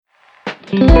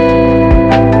And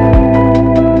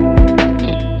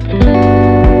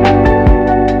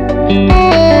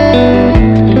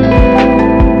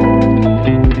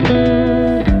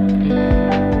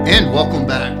welcome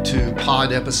back to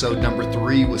pod episode number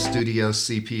 3 with Studio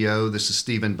CPO. This is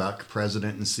Stephen Buck,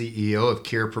 President and CEO of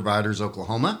Care Providers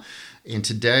Oklahoma. And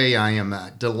today I am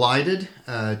delighted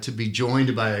to be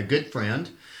joined by a good friend.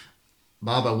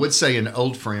 Bob, I would say an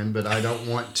old friend, but I don't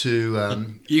want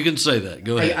to... You can say that.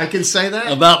 Go ahead. I can say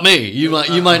that? About me. You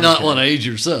might not want to age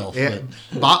yourself. Yeah.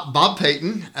 Bob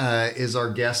Payton is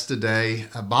our guest today.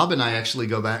 Bob and I actually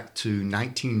go back to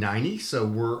 1990, so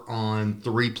we're on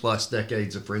 3+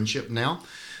 decades of friendship now.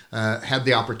 Had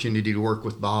the opportunity to work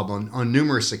with Bob on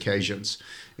numerous occasions.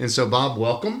 And so, Bob,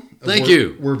 welcome. Thank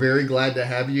you. We're very glad to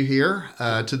have you here.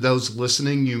 To those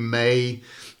listening, you may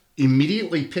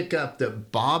immediately pick up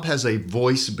that Bob has a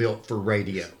voice built for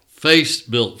radio. Face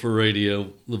built for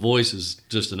radio. The voice is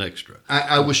just an extra.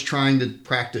 I was trying to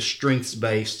practice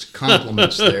strengths-based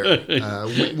compliments there.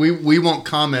 We won't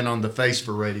comment on the face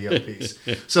for radio piece.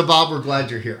 So, Bob, we're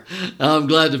glad you're here. I'm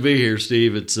glad to be here,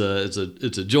 Steve. It's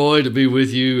a joy to be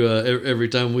with you every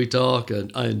time we talk.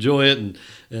 I enjoy it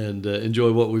and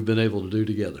enjoy what we've been able to do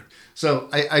together. So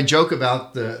I joke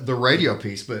about the radio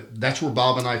piece, but that's where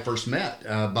Bob and I first met.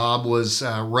 Bob was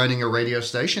running a radio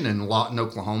station in Lawton,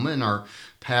 Oklahoma, and our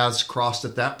paths crossed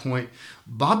at that point.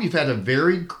 Bob, you've had a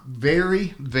very,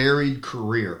 very varied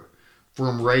career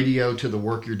from radio to the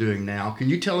work you're doing now. Can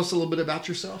you tell us a little bit about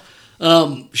yourself?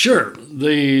 Sure.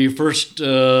 The first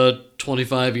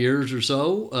 25 years or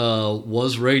so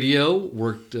was radio.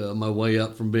 Worked my way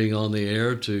up from being on the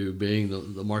air to being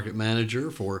the market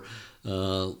manager for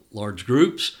large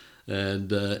groups,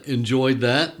 and enjoyed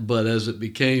that. But as it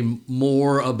became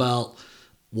more about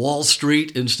Wall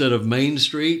Street instead of Main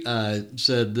Street, I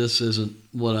said this isn't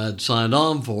what I'd signed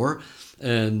on for,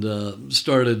 and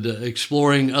started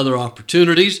exploring other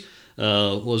opportunities.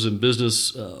 Was in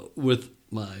business with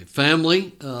my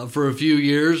family for a few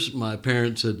years. My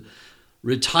parents had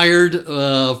retired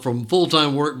from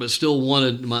full-time work, but still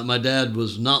wanted. My dad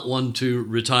was not one to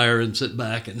retire and sit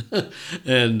back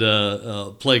and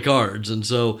play cards, and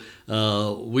so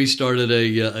we started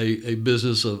a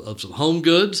business of some home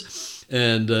goods,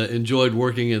 and enjoyed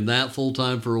working in that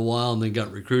full-time for a while, and then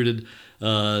got recruited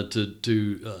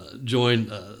to join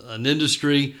an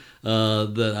industry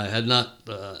that I had not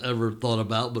ever thought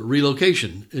about, but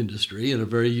relocation industry, in a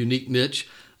very unique niche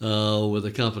with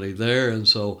a company there. And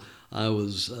so I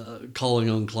was calling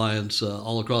on clients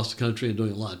all across the country and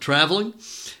doing a lot of traveling,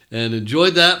 and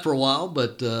enjoyed that for a while.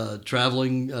 But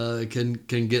traveling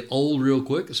can get old real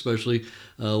quick, especially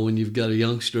when you've got a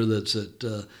youngster that's at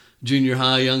junior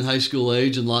high, young high school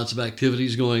age, and lots of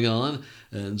activities going on.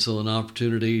 And so an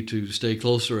opportunity to stay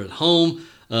closer at home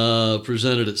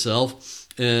presented itself,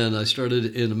 and I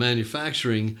started in the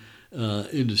manufacturing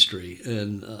industry,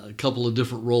 and a couple of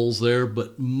different roles there,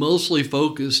 but mostly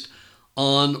focused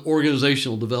on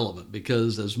organizational development,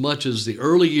 because as much as the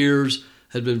early years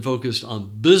had been focused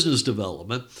on business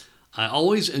development, I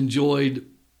always enjoyed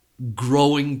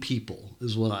growing people,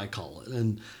 is what I call it,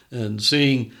 and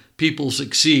seeing people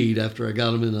succeed after I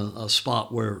got them in a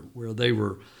spot where they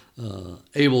were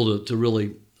able to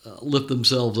really lift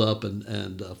themselves up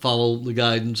and follow the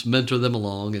guidance, mentor them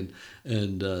along,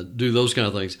 and do those kind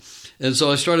of things. And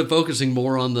so I started focusing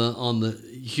more on the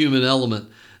human element,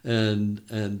 and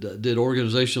did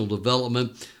organizational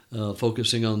development,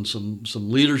 focusing on some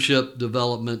leadership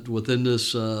development within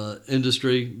this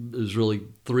industry. There's really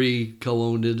 3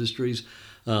 co-owned industries,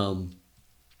 and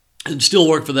still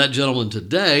work for that gentleman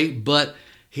today, but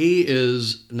he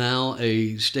is now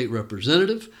a state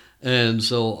representative, and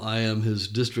so I am his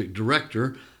district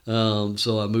director.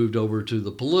 So I moved over to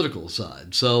the political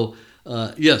side. So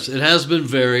yes, it has been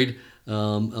varied.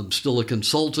 I'm still a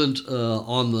consultant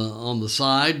on the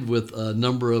side with a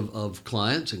number of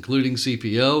clients, including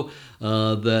CPO,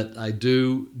 that I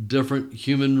do different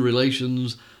human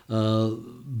relations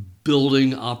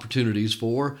building opportunities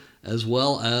for, as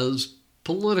well as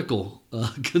political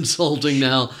consulting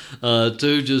now.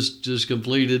 Too just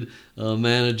completed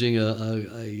managing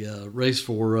a race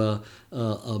for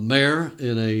a mayor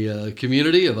in a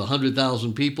community of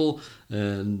 100,000 people,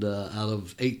 and out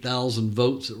of 8,000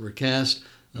 votes that were cast,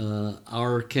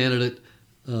 our candidate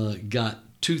got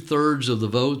 2/3 of the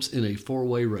votes in a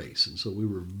 4-way race, and so we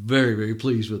were very, very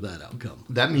pleased with that outcome.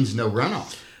 That means no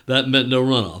runoff. That meant no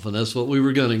runoff, and that's what we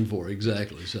were gunning for,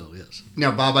 exactly. So, yes.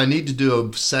 Now, Bob, I need to do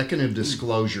a second of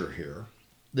disclosure here.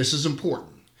 This is important.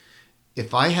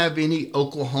 If I have any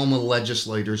Oklahoma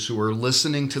legislators who are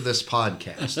listening to this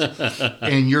podcast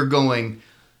and you're going,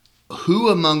 who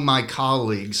among my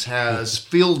colleagues has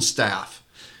field staff?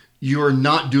 You're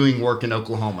not doing work in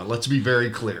Oklahoma. Let's be very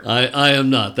clear. I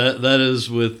am not. That is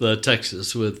with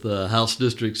Texas, with House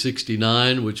District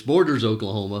 69, which borders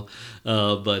Oklahoma,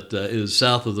 but is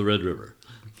south of the Red River.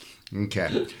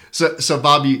 Okay. So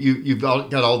Bob, you've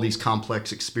got all these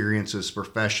complex experiences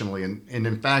professionally, and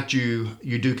in fact, you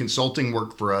do consulting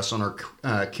work for us on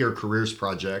our Care Careers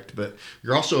project, but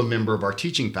you're also a member of our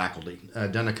teaching faculty,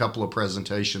 done a couple of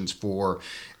presentations for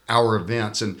our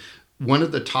events. And one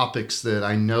of the topics that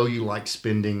I know you like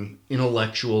spending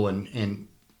intellectual and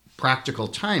practical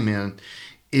time in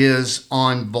is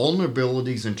on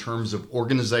vulnerabilities in terms of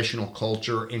organizational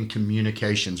culture and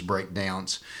communications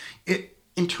breakdowns.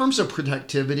 In terms of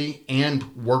productivity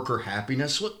and worker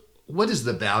happiness, what is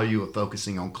the value of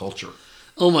focusing on culture?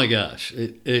 Oh my gosh,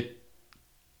 it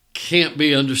can't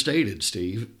be understated,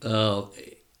 Steve.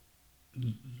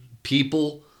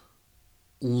 People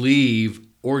leave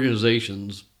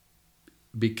organizations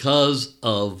because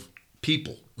of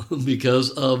people,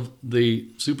 because of the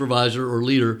supervisor or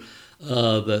leader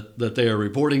that they are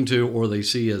reporting to or they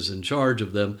see as in charge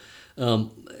of them.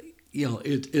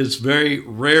 It's very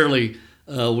rarely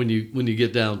when you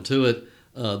get down to it,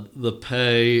 the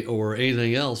pay or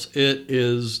anything else. It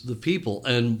is the people,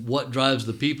 and what drives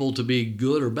the people to be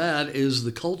good or bad is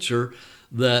the culture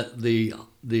that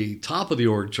the top of the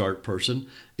org chart person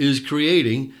is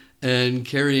creating and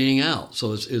carrying out.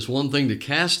 So it's one thing to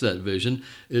cast that vision.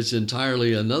 It's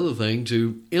entirely another thing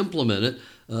to implement it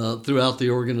throughout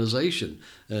the organization.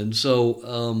 And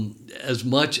so as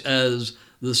much as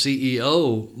the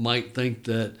CEO might think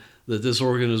that this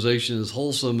organization is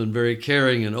wholesome and very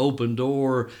caring and open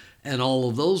door and all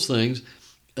of those things,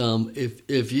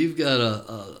 if you've got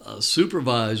a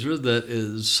supervisor that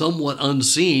is somewhat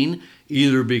unseen,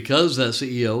 either because that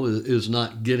CEO is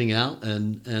not getting out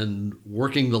and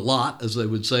working the lot, as they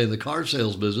would say in the car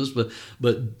sales business,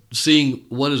 but seeing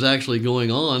what is actually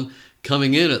going on,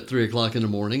 coming in at 3 o'clock in the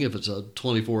morning, if it's a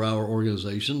 24-hour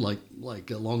organization like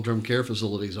long-term care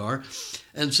facilities are,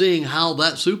 and seeing how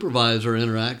that supervisor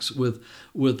interacts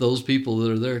with those people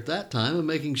that are there at that time, and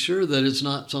making sure that it's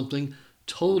not something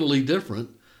totally different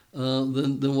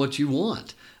than what you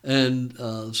want. And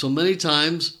so many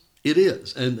times it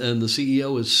is, and the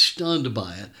CEO is stunned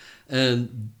by it,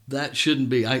 and that shouldn't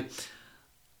be.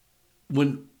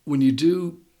 When you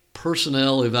do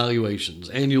personnel evaluations,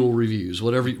 annual reviews,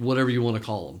 whatever you want to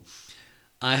call them,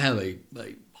 I have a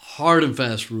hard and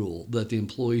fast rule that the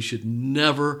employee should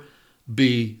never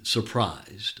be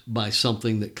surprised by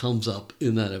something that comes up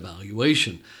in that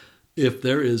evaluation. If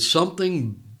there is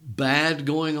something bad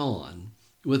going on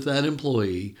with that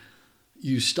employee,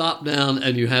 you stop down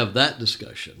and you have that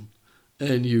discussion,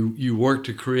 and you work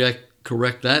to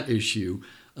correct that issue,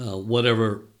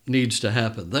 whatever needs to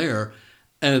happen there,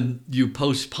 and you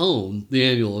postpone the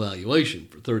annual evaluation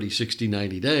for 30, 60,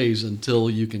 90 days until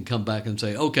you can come back and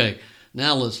say, okay,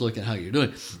 now let's look at how you're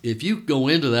doing. If you go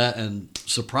into that and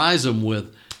surprise them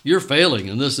with, you're failing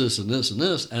in this, and this, and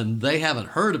this, and they haven't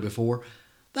heard it before,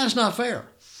 that's not fair.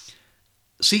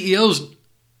 CEOs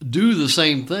do the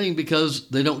same thing because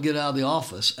they don't get out of the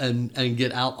office and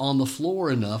get out on the floor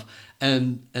enough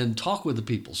and talk with the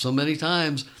people. So many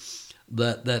times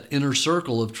that inner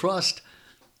circle of trust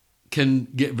can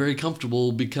get very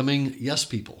comfortable becoming yes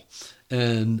people.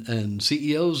 And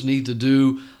CEOs need to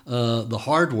do the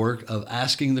hard work of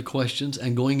asking the questions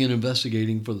and going and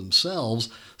investigating for themselves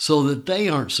so that they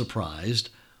aren't surprised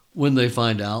when they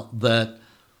find out that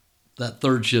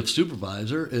third shift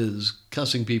supervisor is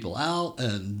cussing people out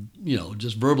and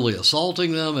just verbally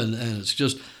assaulting them, and it's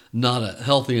just not a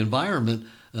healthy environment.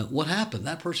 What happened?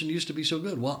 That person used to be so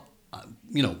good. Well,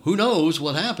 who knows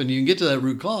what happened? You can get to that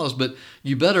root cause, but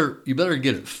you better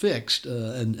get it fixed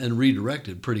and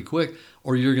redirected pretty quick,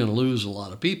 or you're going to lose a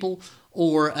lot of people.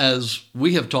 Or, as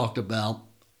we have talked about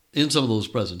in some of those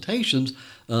presentations,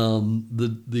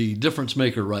 the difference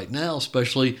maker right now,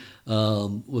 especially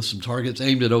with some targets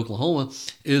aimed at Oklahoma,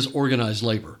 is organized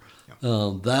labor.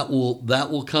 That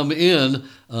will come in,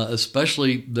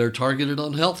 especially they're targeted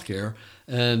on healthcare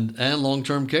and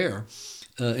long-term care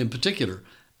in particular.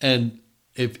 And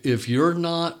if you're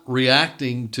not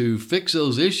reacting to fix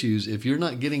those issues, if you're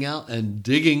not getting out and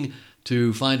digging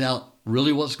to find out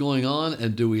really what's going on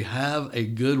and do we have a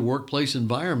good workplace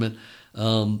environment,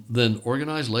 then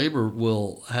organized labor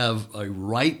will have a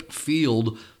ripe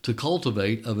field to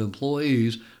cultivate of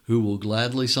employees who will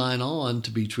gladly sign on to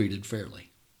be treated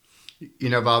fairly.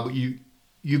 Bob,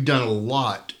 you've done a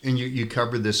lot, and you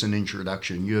covered this in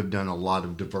introduction. You have done a lot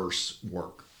of diverse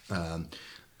work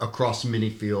across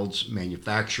many fields: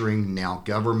 manufacturing, now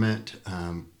government,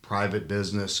 private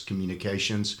business,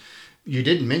 communications. You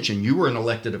didn't mention you were an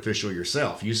elected official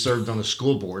yourself. You served on a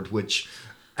school board, which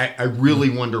I really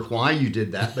wonder why you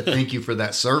did that, but thank you for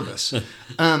that service.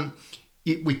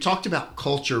 We talked about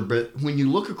culture, but when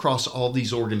you look across all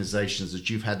these organizations that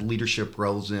you've had leadership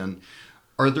roles in,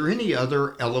 are there any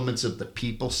other elements of the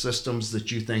people systems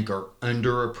that you think are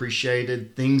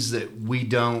underappreciated, things that we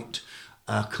don't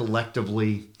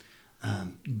collectively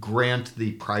grant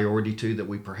the priority to that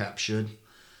we perhaps should?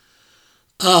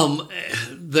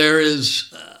 There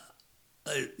is,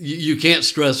 you can't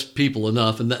stress people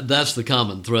enough, and that's the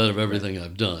common thread of everything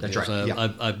I've done. That's right.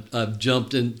 I've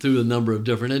jumped in through a number of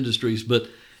different industries, but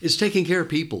it's taking care of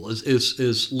people.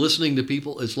 It's listening to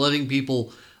people. It's letting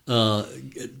people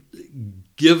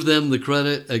give them the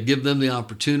credit, give them the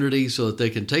opportunity so that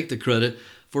they can take the credit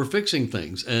for fixing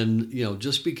things. And,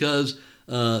 just because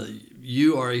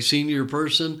you are a senior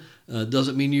person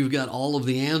doesn't mean you've got all of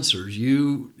the answers.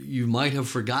 You might have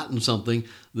forgotten something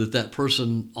that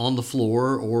person on the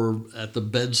floor or at the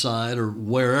bedside or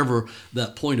wherever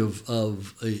that point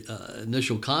of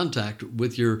initial contact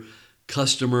with your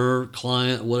customer,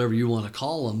 client, whatever you want to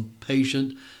call them,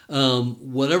 patient,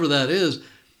 whatever that is,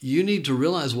 you need to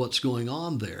realize what's going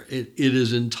on there. It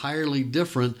is entirely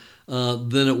different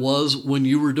than it was when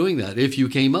you were doing that. If you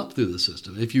came up through the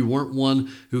system, if you weren't one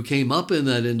who came up in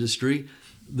that industry,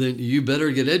 then you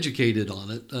better get educated on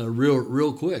it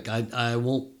real quick. I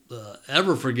won't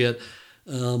ever forget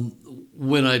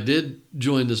when I did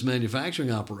join this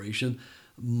manufacturing operation,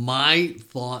 my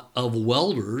thought of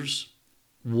welders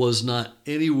was not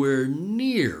anywhere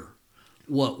near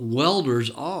what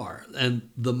welders are, and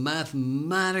the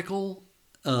mathematical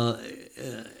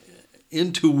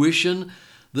intuition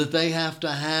that they have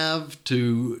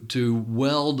to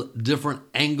weld different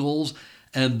angles,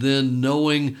 and then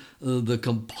knowing the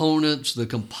components, the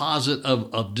composite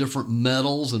of different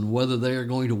metals and whether they are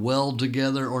going to weld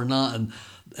together or not,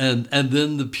 and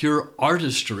then the pure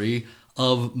artistry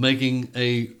of making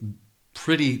a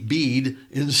pretty bead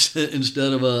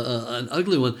instead of an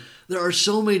ugly one. There are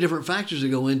so many different factors that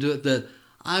go into it that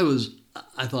I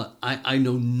thought I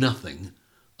know nothing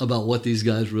about what these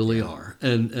guys really are,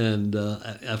 and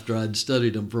after I'd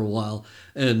studied them for a while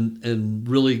and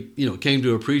really came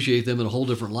to appreciate them in a whole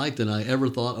different light than I ever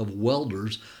thought of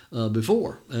welders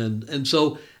before, and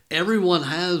so everyone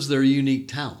has their unique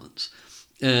talents,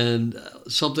 and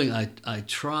something I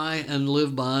try and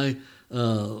live by.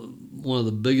 One of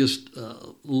the biggest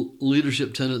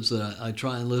leadership tenets that I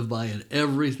try and live by in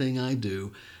everything I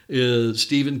do is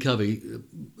Stephen Covey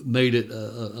made it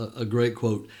a great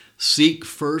quote: "Seek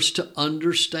first to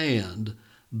understand,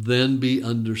 then be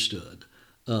understood."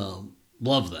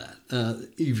 Love that.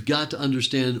 You've got to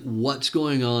understand what's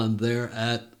going on there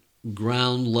at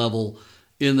ground level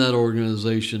in that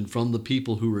organization from the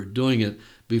people who are doing it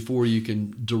before you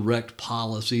can direct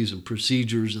policies and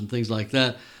procedures and things like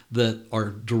that are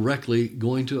directly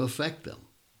going to affect them.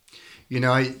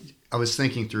 I was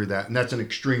thinking through that, and that's an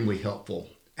extremely helpful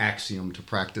axiom to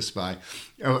practice by.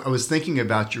 I was thinking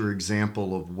about your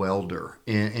example of welder,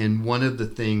 and one of the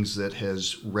things that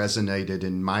has resonated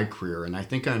in my career, and I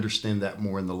think I understand that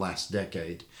more in the last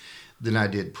decade than I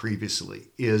did previously,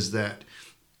 is that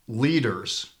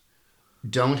leaders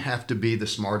don't have to be the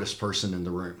smartest person in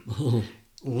the room.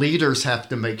 Leaders have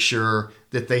to make sure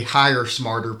that they hire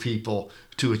smarter people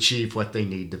to achieve what they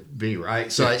need to be,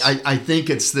 right? So yes. I think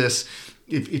it's this,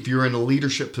 if you're in a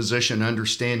leadership position,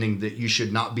 understanding that you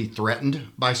should not be threatened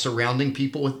by surrounding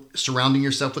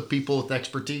yourself with people with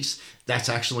expertise, that's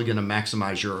actually going to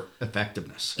maximize your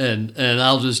effectiveness. And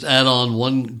I'll just add on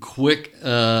one quick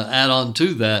add-on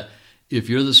to that. If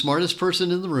you're the smartest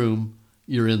person in the room,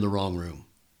 you're in the wrong room.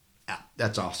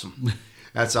 That's awesome.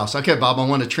 That's awesome. Okay, Bob, I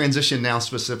want to transition now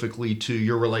specifically to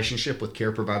your relationship with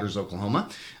Care Providers Oklahoma.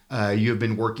 You have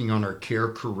been working on our care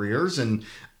careers, and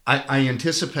I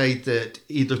anticipate that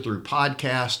either through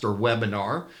podcast or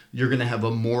webinar, you're going to have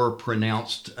a more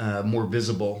pronounced, more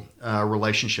visible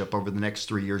relationship over the next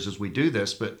 3 years as we do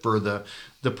this. But for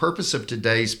the purpose of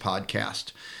today's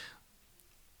podcast,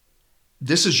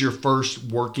 this is your first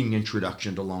working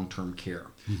introduction to long-term care.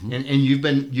 Mm-hmm. And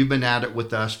you've been at it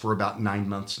with us for about 9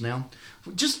 months now.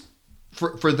 Just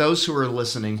for those who are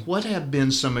listening, what have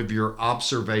been some of your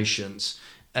observations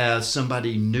as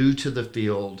somebody new to the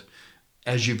field,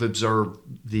 as you've observed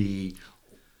the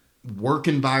work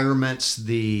environments,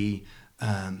 the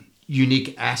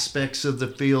unique aspects of the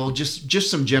field, just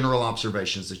some general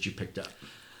observations that you picked up?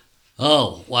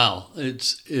 Oh, wow.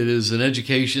 It is an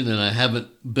education, and I haven't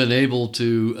been able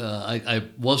to, I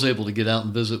was able to get out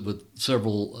and visit with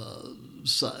several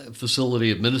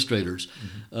facility administrators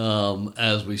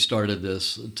as we started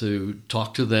this to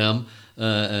talk to them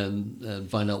and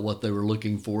find out what they were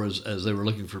looking for as they were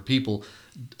looking for people.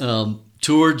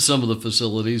 Toured some of the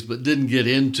facilities, but didn't get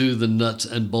into the nuts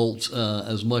and bolts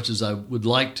as much as I would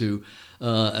like to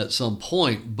at some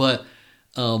point. But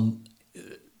the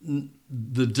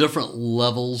different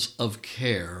levels of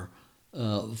care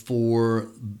for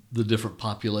the different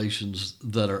populations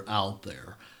that are out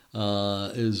there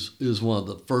is one of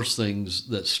the first things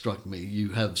that struck me. You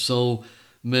have so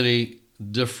many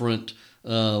different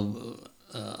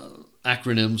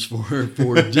acronyms for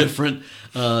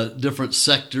different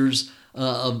sectors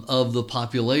of the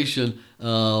population,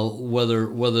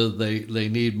 whether they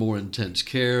need more intense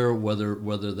care,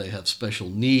 whether they have special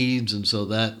needs, and so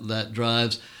that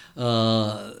drives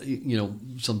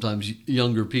sometimes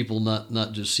younger people,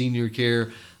 not just senior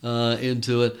care,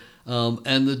 into it,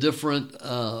 and the different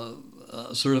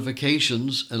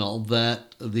certifications and all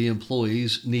that the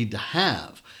employees need to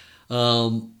have.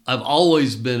 I've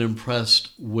always been impressed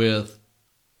with,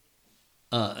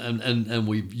 and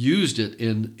we've used it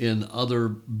in other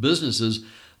businesses,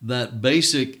 that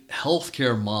basic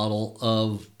healthcare model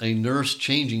of a nurse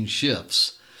changing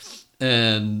shifts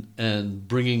and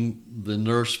bringing the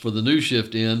nurse for the new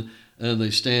shift in, and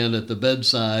they stand at the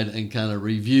bedside and kind of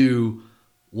review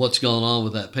what's gone on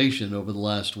with that patient over the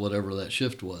last whatever that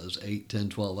shift was, 8, 10,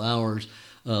 12 hours,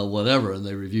 whatever, and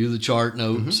they review the chart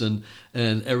notes and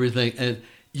everything. And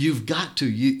you've got to,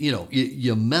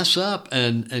 you mess up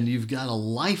and you've got a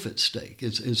life at stake.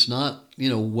 It's not,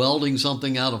 welding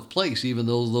something out of place, even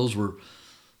though those were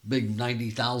big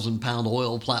 90,000-pound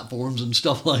oil platforms and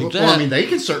stuff like that. Well, I mean, they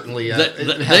can certainly have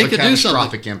a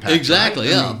catastrophic impact. Exactly,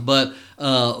 right? Yeah.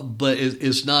 But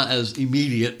it's not as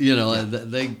immediate, and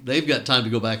they've got time to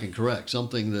go back and correct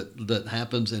something that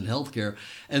happens in healthcare.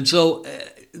 And so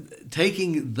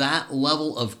taking that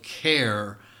level of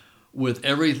care with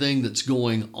everything that's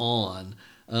going on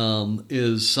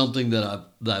is something that I've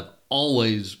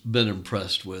always been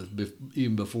impressed with,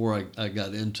 even before I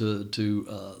got into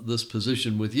this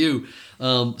position with you.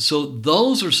 So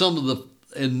those are some of the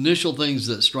initial things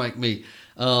that strike me.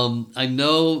 I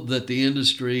know that the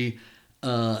industry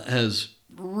has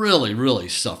really, really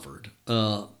suffered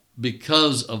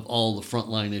because of all the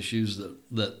frontline issues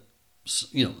that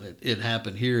it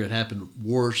happened here. It happened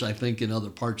worse, I think, in other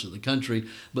parts of the country,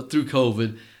 but through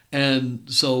COVID,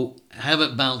 and so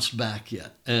haven't bounced back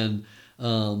yet. And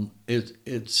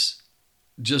it's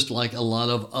just like a lot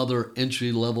of other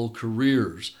entry-level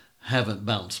careers haven't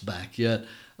bounced back yet.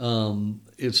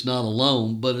 It's not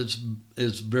alone, but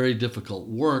it's very difficult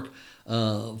work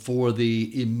for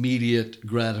the immediate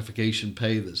gratification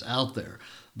pay that's out there.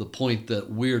 The point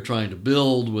that we're trying to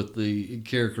build with the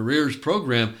Care Careers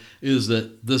program is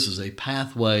that this is a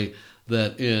pathway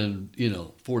that in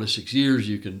 4 to 6 years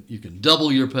you can double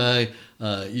your pay.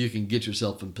 You can get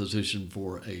yourself in position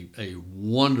for a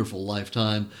wonderful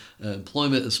lifetime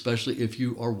employment, especially if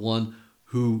you are one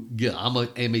who gives.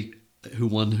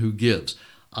 One who gives.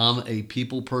 I'm a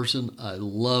people person. I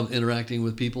love interacting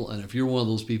with people, and if you're one of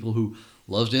those people who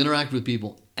loves to interact with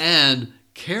people and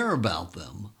care about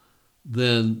them,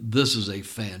 then this is a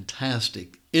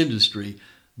fantastic industry,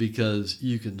 because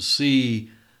you can see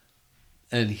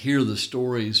and hear the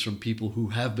stories from people who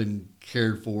have been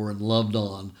cared for and loved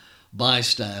on by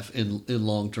staff in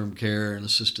long-term care and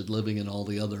assisted living and all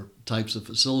the other types of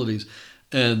facilities.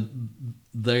 And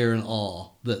they're in awe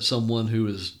that someone who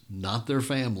is not their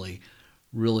family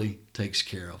really takes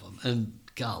care of them. And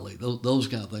golly, those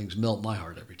kind of things melt my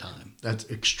heart every time. That's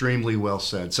extremely well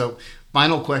said. So,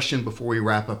 final question before we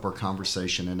wrap up our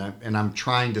conversation, and I'm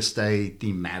trying to stay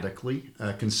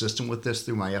thematically consistent with this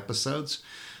through my episodes.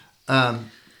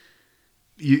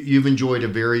 You've enjoyed a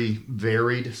very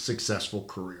varied, successful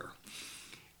career.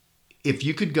 If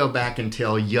you could go back and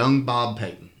tell young Bob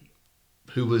Payton,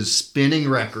 who was spinning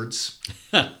records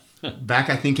back,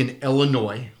 I think, in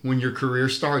Illinois when your career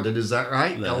started, is that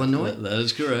right? Illinois? That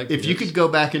is correct. If you could go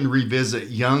back and revisit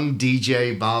young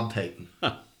DJ Bob Payton,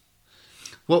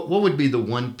 what would be the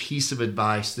one piece of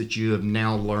advice that you have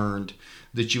now learned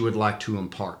that you would like to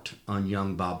impart on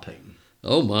young Bob Payton?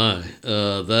 Oh my,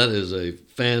 that is a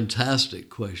fantastic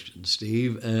question,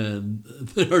 Steve. And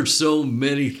there are so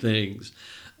many things.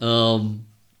 Learn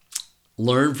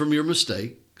from your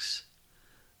mistakes,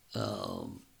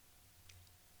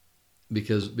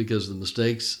 because the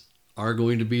mistakes are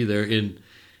going to be there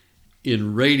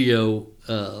in radio.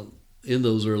 In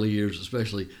those early years,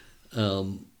 especially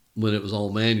when it was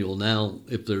all manual. Now,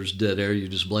 if there's dead air, you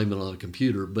just blame it on a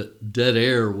computer. But dead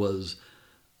air was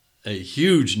a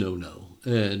huge no-no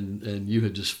and you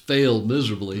had just failed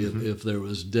miserably if there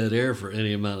was dead air for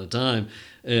any amount of time,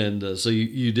 and so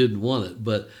you didn't want it.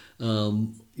 But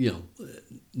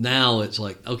now it's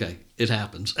like, okay, it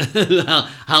happens.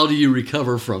 How do you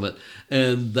recover from it?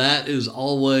 And that is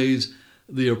always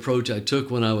the approach I took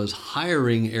when I was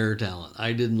hiring air talent.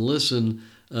 I didn't listen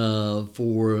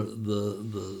for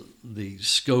the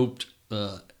scoped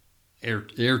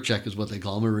air check is what they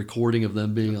call them, a recording of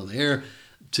them being on the air,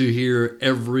 to hear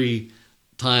every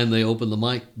time they open the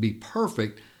mic be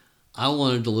perfect. I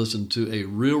wanted to listen to a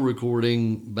real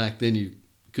recording. Back then you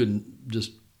couldn't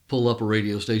just pull up a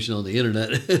radio station on the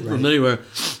internet from anywhere,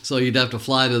 so you'd have to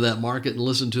fly to that market and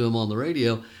listen to them on the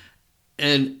radio.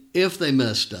 And if they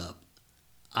messed up,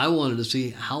 I wanted to see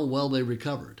how well they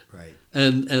recovered. Right.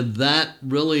 And that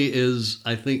really is,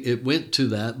 I think it went to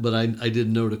that, but I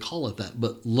didn't know to call it that.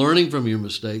 But learning from your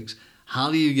mistakes, how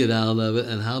do you get out of it,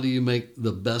 and how do you make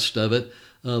the best of it,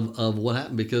 of what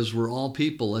happened? Because we're all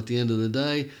people at the end of the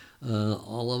day.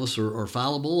 All of us are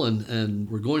fallible, and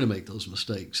we're going to make those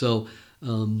mistakes. So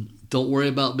don't worry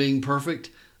about being perfect.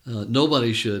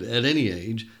 Nobody should at any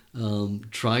age.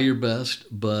 Try your best,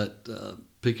 but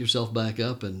pick yourself back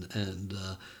up and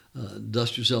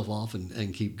dust yourself off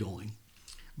and keep going.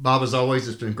 Bob, as always,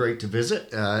 it's been great to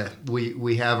visit.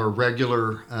 We have a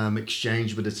regular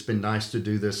exchange, but it's been nice to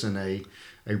do this in a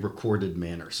recorded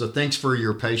manner. So thanks for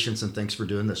your patience, and thanks for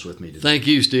doing this with me today. Thank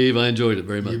you, Steve. I enjoyed it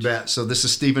very much. You bet. So this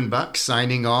is Stephen Buck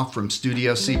signing off from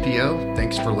Studio CPO.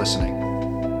 Thanks for listening.